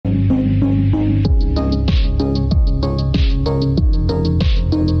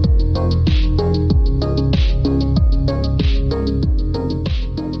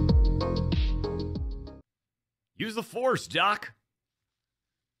course, Doc.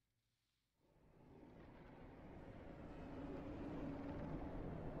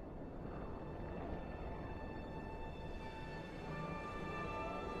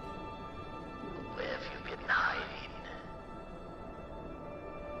 Where have you been hiding?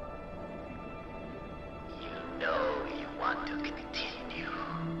 You know you want to continue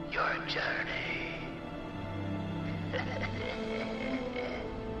your journey.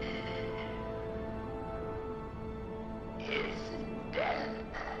 His death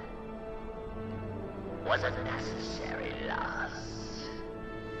was a necessary loss.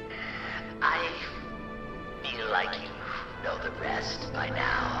 I feel like you know the rest by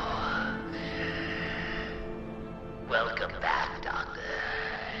now. Welcome back, Doctor.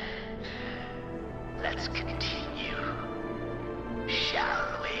 Let's continue,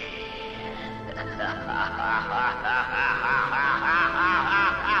 shall we?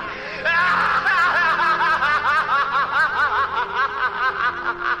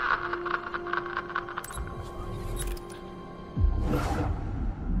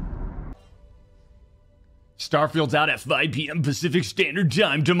 Starfield's out at 5 p.m. Pacific Standard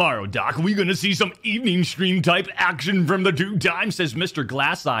Time tomorrow, Doc. We gonna see some evening stream type action from the 2 times, says Mr.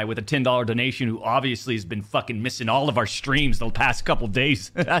 Glasseye with a $10 donation, who obviously has been fucking missing all of our streams the past couple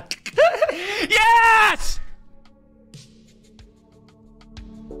days. Yes!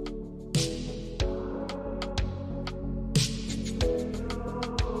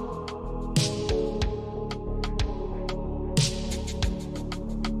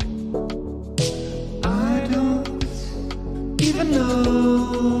 Even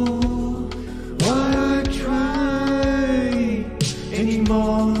know why I try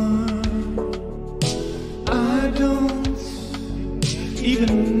anymore. I don't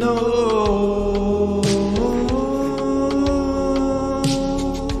even know.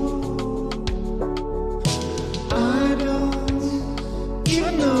 I don't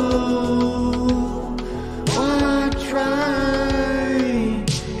even know why I try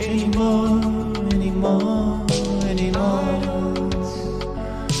anymore.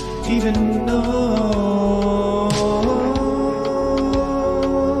 Even know.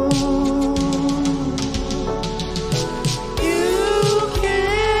 You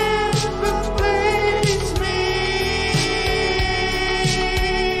can't replace me.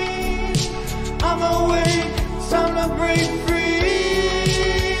 I'm awake, time to break free.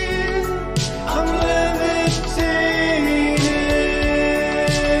 I'm levitating.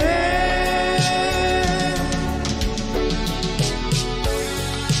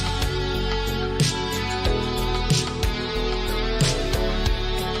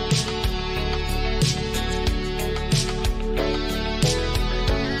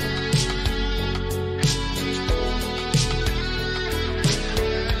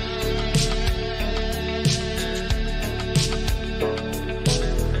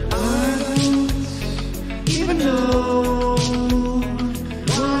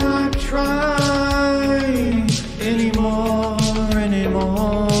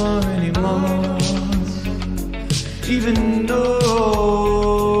 Even though.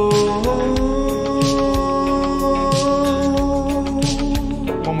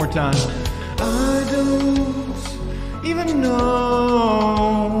 One more time. I don't even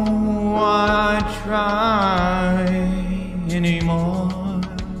know why I try anymore.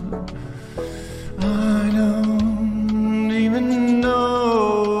 I don't even know.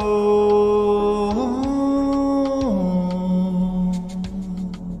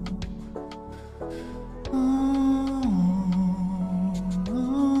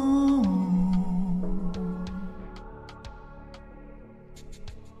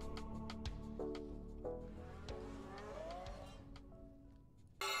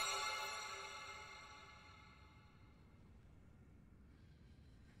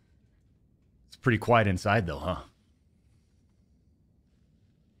 Pretty quiet inside, though, huh?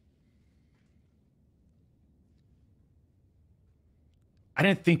 I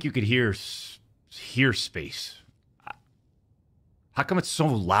didn't think you could hear space. How come it's so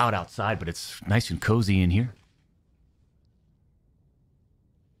loud outside, but it's nice and cozy in here?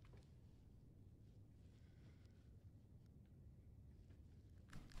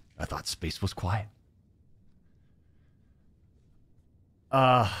 I thought space was quiet.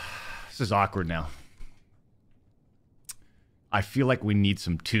 This is awkward now. I feel like we need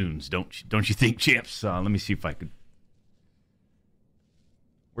some tunes, don't you think, champs? Let me see if I could.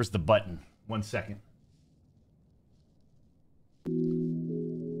 Where's the button? 1 second.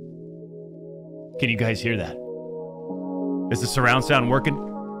 Can you guys hear that? Is the surround sound working?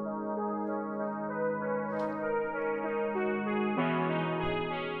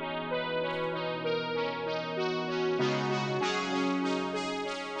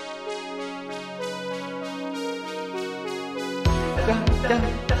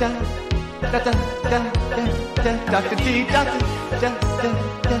 Dr. D, Dr.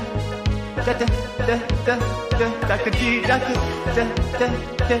 Dr. D,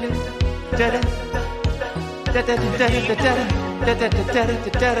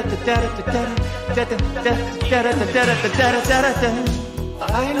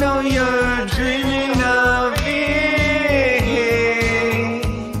 I know you're dreaming of me.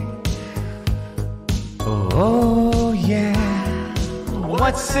 Oh yeah.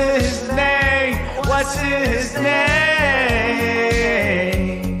 What's his name? What's his name?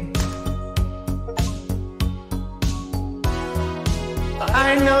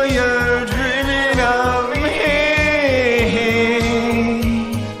 I know you're dreaming of me.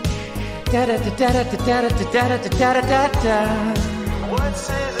 Da da da da da da da da da da da. What's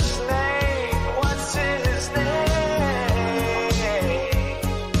his name? What's his name?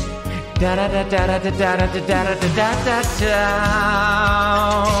 Da da da da da da da da da da da da.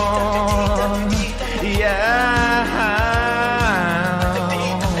 Yeah.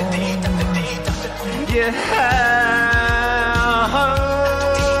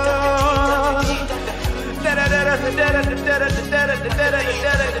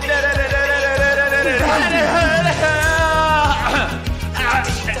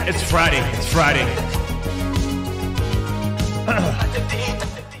 It's Friday. It's Friday.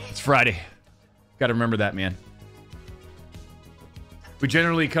 It's Friday. Got to remember that, man. We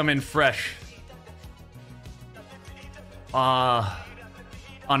generally come in fresh on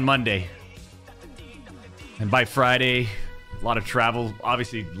Monday. And by Friday, a lot of travel.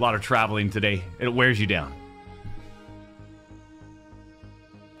 Obviously, a lot of traveling today. It wears you down.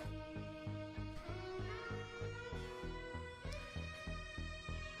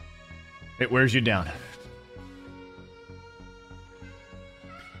 It wears you down.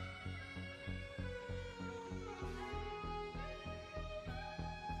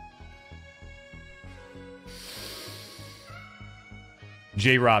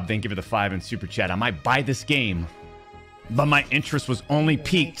 J-Rob, thank you for the 5 in Super Chat. I might buy this game, but my interest was only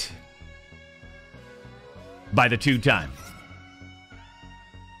piqued by the 2-time.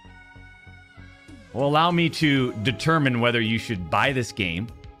 Will allow me to determine whether you should buy this game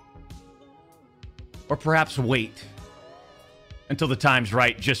or perhaps wait until the time's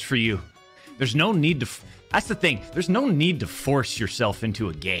right just for you. There's no need to... That's the thing. There's no need to force yourself into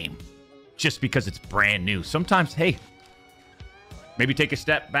a game just because it's brand new. Sometimes, hey, maybe take a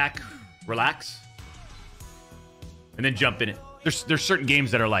step back, relax, and then jump in it. There's certain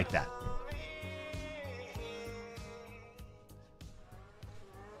games that are like that.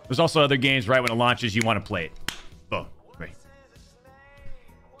 There's also other games right when it launches, you want to play it. Boom. Great.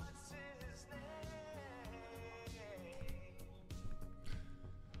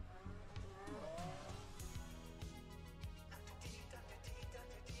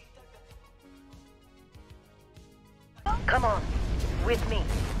 Come on, with me.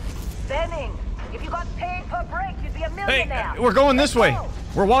 Benning, if you got paid per break, you'd be a millionaire. Hey, we're going this way.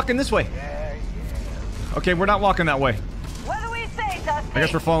 We're walking this way. Okay, we're not walking that way. What do we say, Dusty? I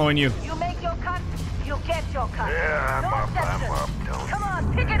guess we're following you. You make your cut, you get your cut. Yeah, no I'm exceptions. up. Don't. Come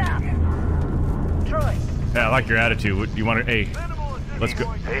on, pick it up. Troy. Yeah, I like your attitude. What, you want to... Hey, let's go.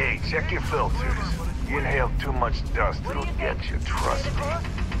 Hey, check your filters. You inhale too much dust, it'll get you, trust me.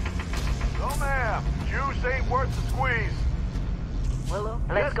 No, ma'am. Juice ain't worth the squeeze. Willow,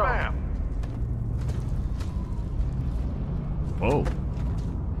 let's go. Ma'am. Whoa.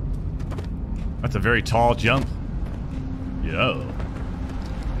 That's a very tall jump. Yo.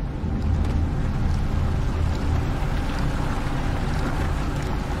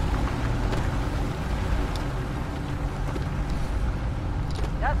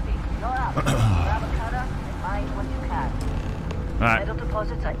 Dusty, you're up. Grab a cutter and mine what you can. All right. Metal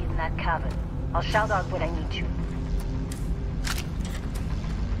deposits are in that cavern. I'll shout out when I need you.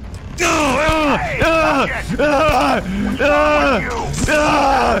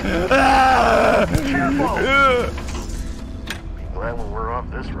 Glad when we're off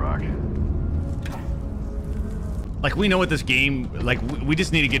this rock. Like, we know what this game... Like, we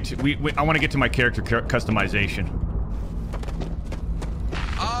just need to get to... I want to get to my character customization.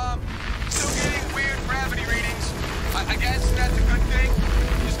 Still getting weird gravity readings. I guess that's a good thing.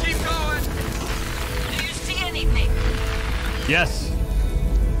 Just keep going. Do you see anything? Yes.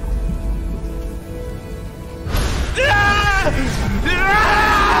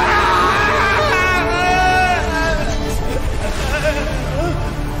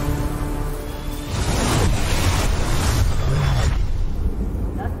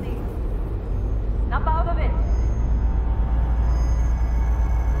 Dusty, snap out of it.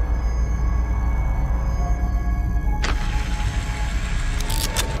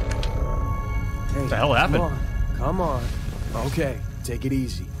 hell happened? Come on. Okay, take it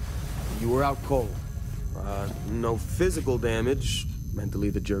easy. You were out cold. No physical damage. Mentally,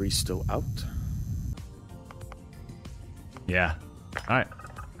 the jury's still out. Yeah. All right.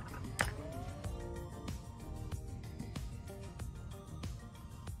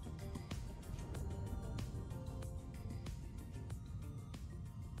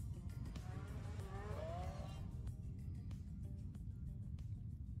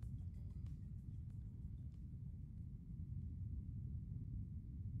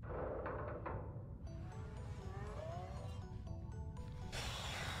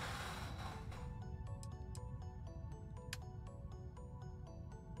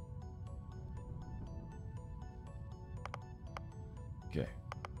 Okay.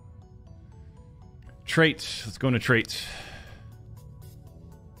 Traits. Let's go into traits.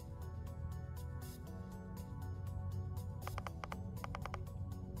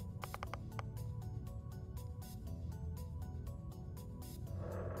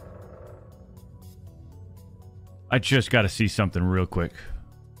 I just got to see something real quick.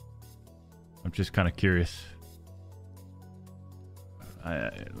 I'm just kind of curious.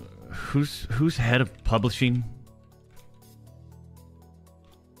 Who's head of publishing?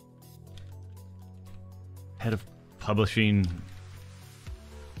 Head of publishing.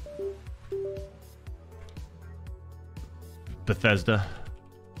 Bethesda.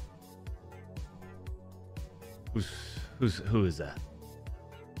 Who is that?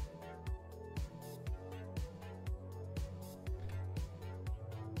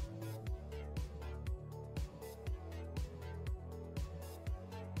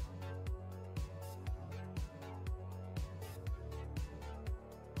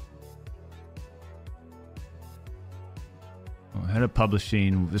 Head of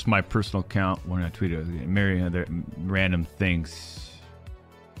publishing. This is my personal account. When I tweeted, marry other random things.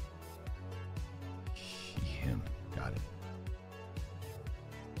 Him. Got it.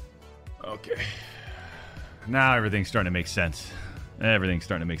 Okay. Now everything's starting to make sense. Everything's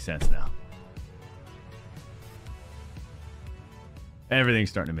starting to make sense now. Everything's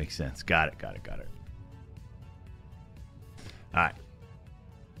starting to make sense. Got it. All right.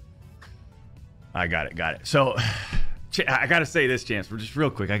 I got it. So, I gotta say this, Chance, just real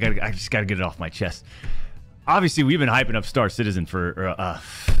quick. I just gotta get it off my chest. Obviously, we've been hyping up Star Citizen for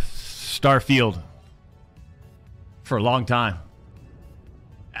Starfield for a long time.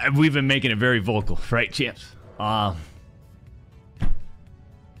 We've been making it very vocal, right, Champs?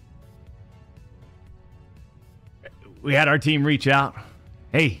 We had our team reach out.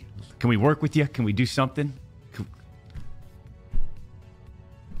 Hey, can we work with you? Can we do something?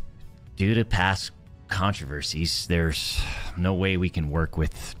 Due to past controversies, there's no way we can work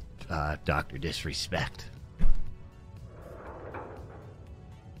with Dr. Disrespect.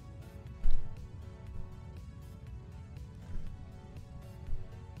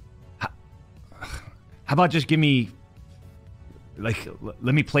 How about just give me, like,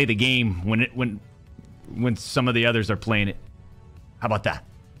 let me play the game when some of the others are playing it. How about that?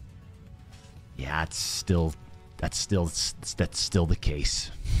 Yeah, that's still the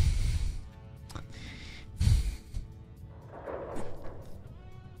case.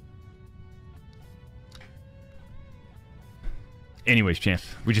 Anyways, Chance,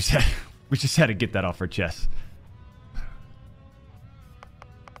 we just had to get that off our chest.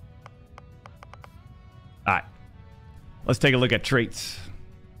 All right, let's take a look at traits.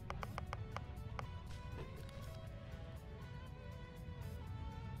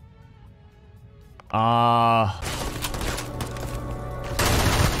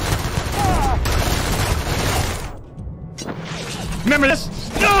 Remember this?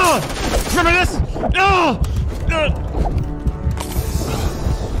 Remember this?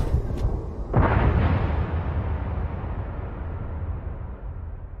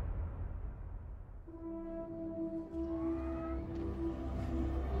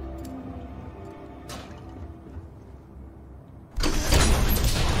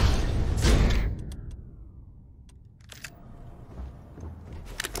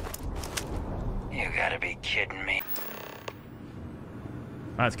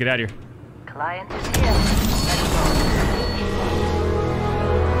 All right, let's get out of here. Client is here.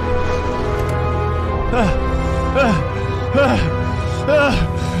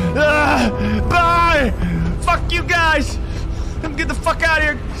 Bye! Fuck you guys! Get the fuck out of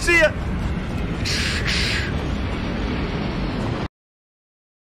here. See ya!